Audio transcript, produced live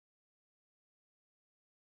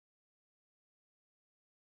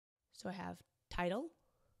So I have title,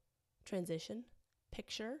 transition,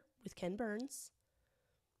 picture with Ken Burns,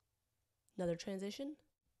 another transition,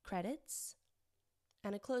 credits,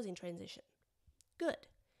 and a closing transition. Good.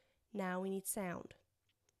 Now we need sound.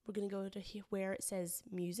 We're going to go to where it says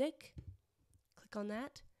music. Click on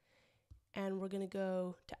that. And we're going to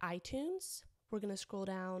go to iTunes. We're going to scroll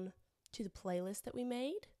down to the playlist that we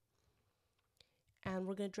made. And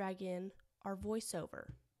we're going to drag in our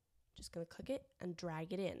voiceover. Just going to click it and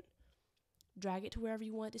drag it in. Drag it to wherever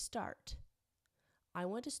you want it to start. I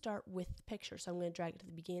want to start with the picture, so I'm going to drag it to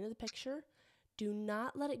the beginning of the picture. Do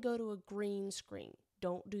not let it go to a green screen.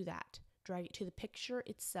 Don't do that. Drag it to the picture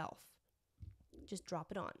itself. Just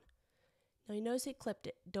drop it on. Now you notice it clipped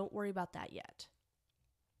it. Don't worry about that yet.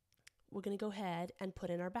 We're going to go ahead and put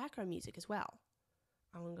in our background music as well.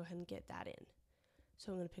 I'm going to go ahead and get that in.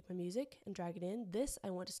 So I'm going to pick my music and drag it in. This I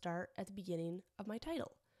want to start at the beginning of my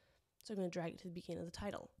title. So I'm going to drag it to the beginning of the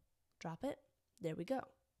title. Drop it. There we go.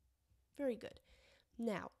 Very good.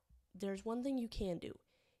 Now, there's one thing you can do.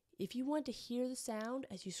 If you want to hear the sound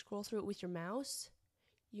as you scroll through it with your mouse,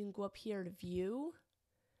 you can go up here to View,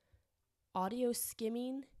 Audio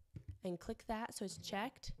Skimming, and click that so it's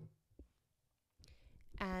checked.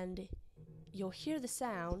 And you'll hear the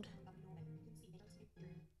sound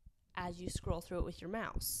as you scroll through it with your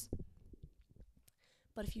mouse.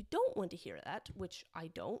 But if you don't want to hear that, which I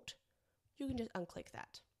don't, you can just unclick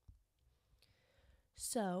that.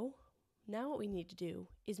 So now what we need to do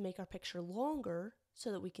is make our picture longer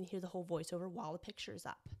so that we can hear the whole voiceover while the picture is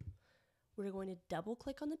up. We're going to double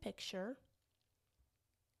click on the picture.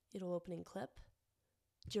 It'll open in clip.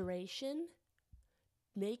 Duration.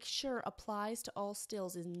 Make sure applies to all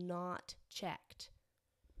stills is not checked.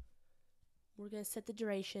 We're going to set the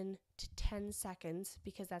duration to 10 seconds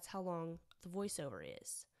because that's how long the voiceover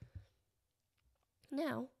is.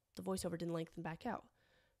 Now, the voiceover didn't lengthen back out.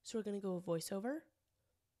 So we're going to go with voiceover.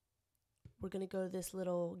 We're going to go to this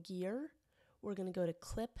little gear. We're going to go to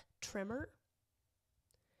clip trimmer.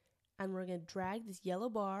 And we're going to drag this yellow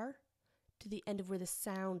bar to the end of where the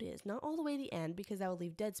sound is. Not all the way to the end because that will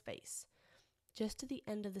leave dead space. Just to the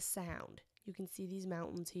end of the sound. You can see these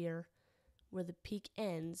mountains here. Where the peak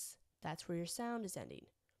ends, that's where your sound is ending.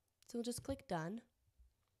 So we'll just click done.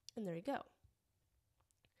 And there you go.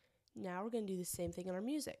 Now we're going to do the same thing on our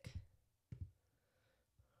music.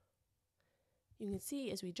 You can see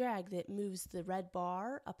as we drag that it moves the red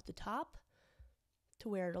bar up at the top to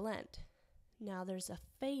where it'll end. Now there's a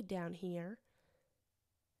fade down here.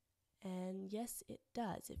 And yes, it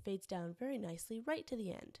does. It fades down very nicely right to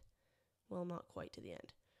the end. Well, not quite to the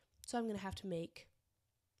end. So I'm going to have to make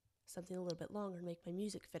something a little bit longer and make my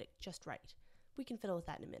music fit it just right. We can fiddle with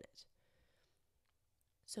that in a minute.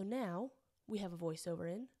 So now we have a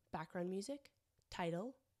voiceover in, background music,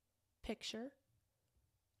 title, picture,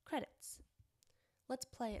 credits. Let's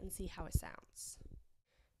play it and see how it sounds.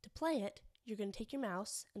 To play it, you're going to take your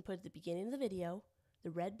mouse and put at the beginning of the video,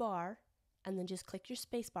 the red bar, and then just click your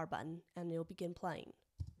spacebar button and it'll begin playing.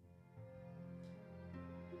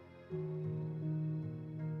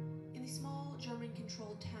 In the small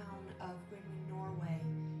German-controlled town of Grimmen, Norway,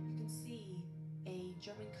 you can see a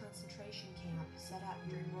German concentration camp set up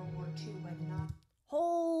during World War II by the Nazis.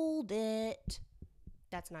 Hold it!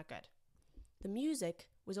 That's not good. The music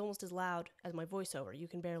was almost as loud as my voiceover. You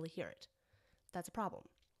can barely hear it. That's a problem.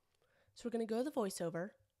 So we're going to go to the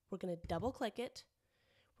voiceover. We're going to double click it.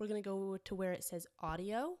 We're going to go to where it says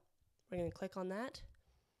audio. We're going to click on that.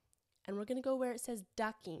 And we're going to go where it says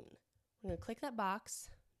ducking. We're going to click that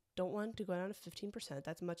box. Don't want to go down to 15%.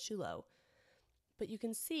 That's much too low. But you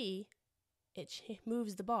can see it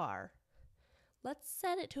moves the bar. Let's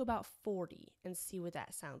set it to about 40 and see what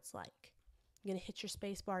that sounds like. You're going to hit your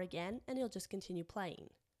space bar again and it'll just continue playing.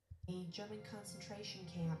 A German concentration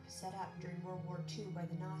camp set up during World War II by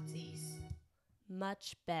the Nazis.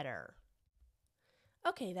 Much better.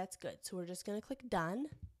 Okay, that's good. So we're just going to click done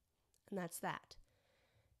and that's that.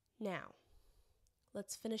 Now,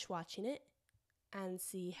 let's finish watching it and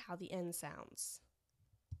see how the end sounds.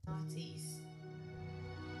 Nazis.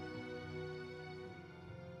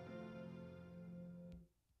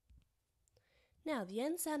 Now, the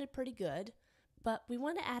end sounded pretty good, but we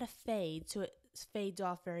want to add a fade so it fades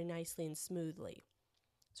off very nicely and smoothly.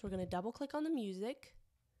 So we're going to double click on the music.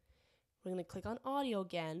 We're going to click on audio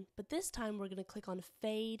again, but this time we're going to click on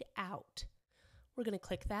fade out. We're going to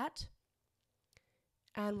click that,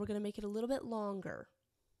 and we're going to make it a little bit longer.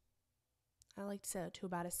 I like to set it to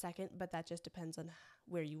about a second, but that just depends on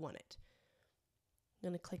where you want it. I'm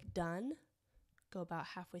going to click done, go about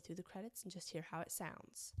halfway through the credits, and just hear how it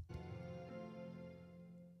sounds.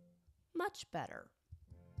 Much better.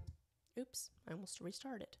 Oops, I almost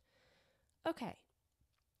restarted. Okay,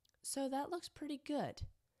 so that looks pretty good.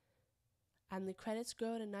 And the credits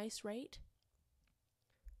grow at a nice rate.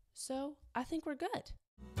 So I think we're good.